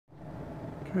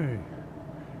Okay,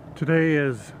 today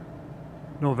is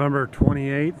November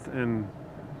 28th and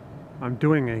I'm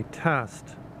doing a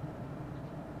test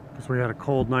because we had a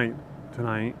cold night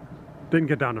tonight. Didn't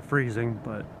get down to freezing,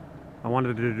 but I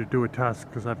wanted to do a test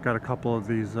because I've got a couple of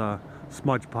these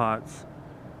smudge pots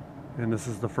and this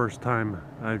is the first time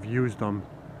I've used them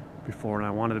before, and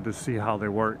I wanted to see how they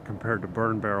work compared to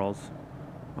burn barrels.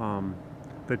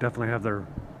 They definitely have their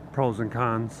pros and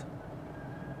cons.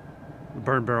 The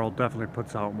burn barrel definitely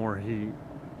puts out more heat.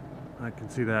 I can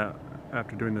see that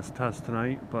after doing this test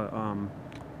tonight, but a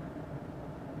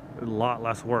lot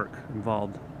less work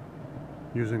involved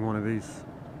using one of these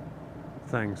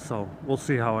things. So we'll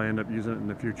see how I end up using it in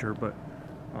the future, but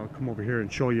I'll come over here and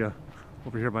show you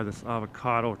over here by this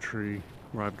avocado tree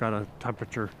where I've got a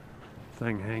temperature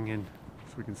thing hanging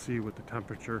so we can see what the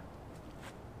temperature.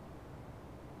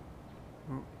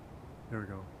 Oh, there we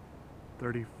go.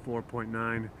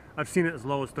 34.9. I've seen it as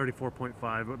low as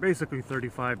 34.5, but basically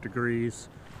 35 degrees,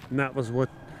 and that's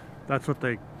what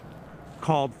they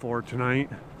called for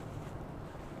tonight.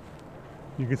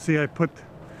 You can see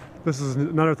this is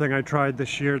another thing I tried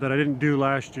this year that I didn't do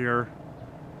last year.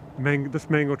 This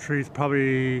mango tree is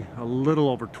probably a little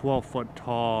over 12 foot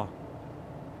tall,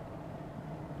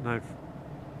 and I've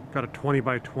got a 20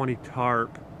 by 20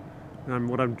 tarp, and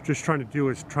what I'm just trying to do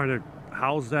is trying to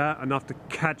house that enough to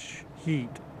catch heat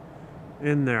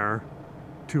in there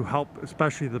to help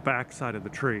especially the back side of the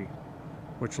tree,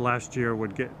 which last year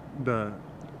would get the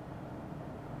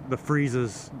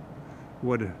freezes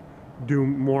would do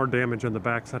more damage on the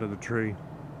back side of the tree.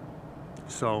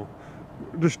 So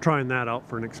just trying that out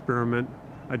for an experiment.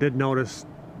 I did notice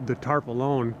the tarp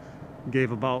alone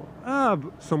gave about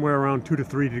somewhere around 2 to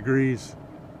 3 degrees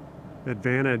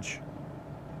advantage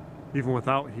even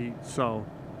without heat. So,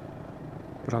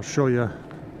 but I'll show you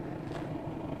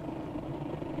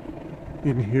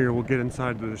in here. We'll get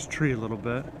inside of this tree a little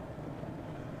bit,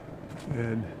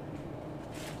 and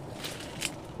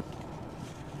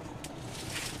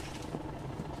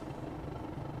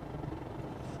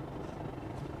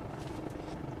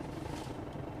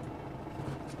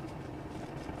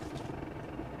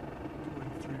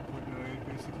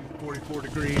basically 44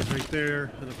 degrees right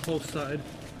there on the close side,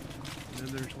 and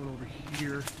then there's one over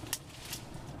here.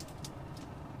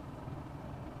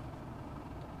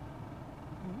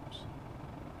 Oops.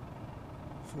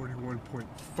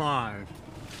 41.5.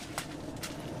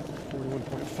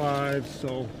 41.5,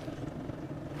 so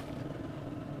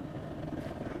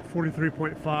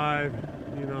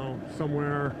 43.5, you know,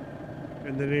 somewhere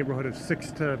in the neighborhood of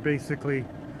 6 to basically,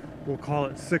 we'll call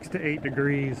it 6 to 8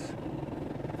 degrees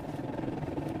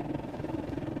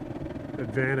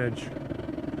advantage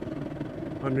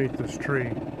underneath this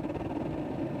tree,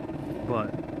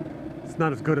 but it's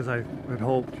not as good as I had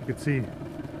hoped. You can see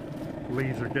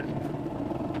leaves are getting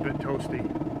a bit toasty.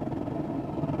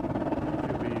 A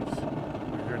few leaves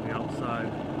right here on the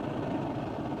outside.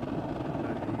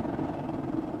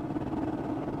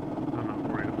 I'm not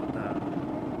worried about that.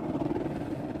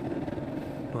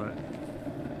 But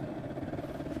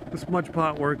the smudge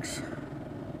pot works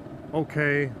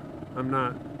okay.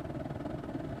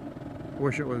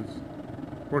 Wish it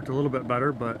worked a little bit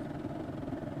better, but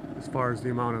as far as the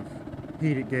amount of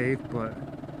heat it gave, but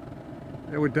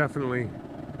it would definitely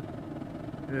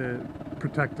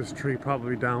protect this tree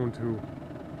probably down to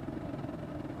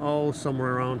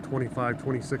somewhere around 25,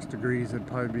 26 degrees. It'd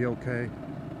probably be okay,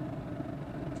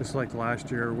 just like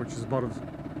last year, which is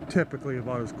typically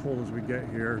about as cold as we get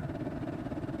here.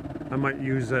 I might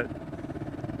use it.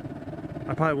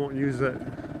 I probably won't use it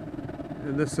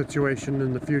in this situation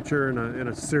in the future. In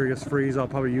a serious freeze, I'll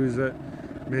probably use it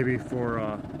maybe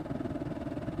for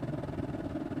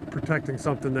protecting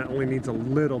something that only needs a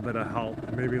little bit of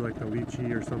help, maybe like the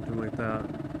lychee or something like that.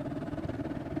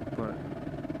 But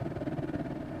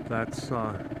that's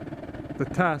the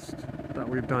test that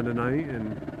we've done tonight,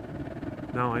 and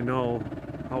now I know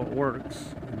how it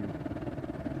works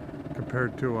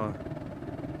compared to a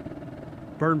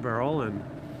burn barrel, and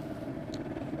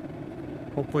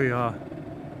hopefully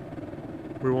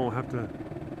we won't have to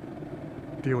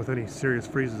deal with any serious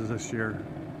freezes this year.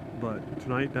 But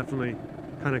tonight definitely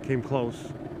kind of came close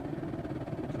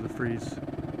to the freeze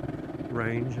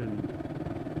range, and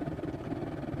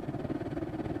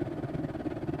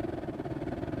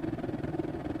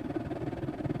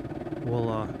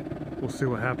we'll see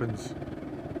what happens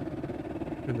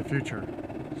in the future.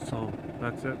 So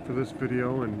that's it for this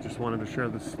video, and just wanted to share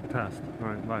this test. All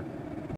right, bye.